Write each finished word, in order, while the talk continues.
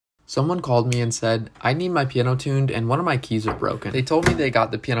Someone called me and said, I need my piano tuned and one of my keys are broken. They told me they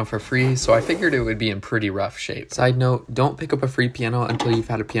got the piano for free, so I figured it would be in pretty rough shape. Side note, don't pick up a free piano until you've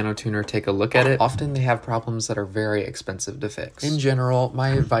had a piano tuner take a look at it. Often they have problems that are very expensive to fix. In general, my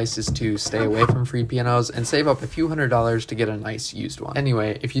advice is to stay away from free pianos and save up a few $100s to get a nice used one.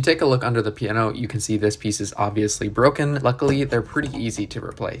 Anyway, if you take a look under the piano, you can see this piece is obviously broken. Luckily, they're pretty easy to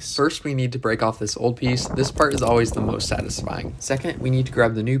replace. First, we need to break off this old piece. This part is always the most satisfying. Second, we need to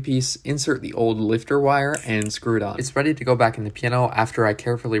grab the new piece, insert the old lifter wire, and screw it on. It's ready to go back in the piano after I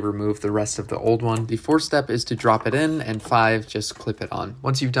carefully remove the rest of the old one. The fourth step is to drop it in, and 5, just clip it on.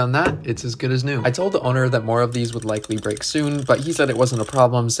 Once you've done that, it's as good as new. I told the owner that more of these would likely break soon, but he said it wasn't a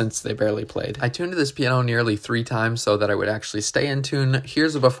problem since they barely played. I tuned this piano nearly 3 times so that I would actually stay in tune.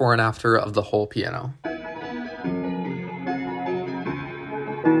 Here's a before and after of the whole piano.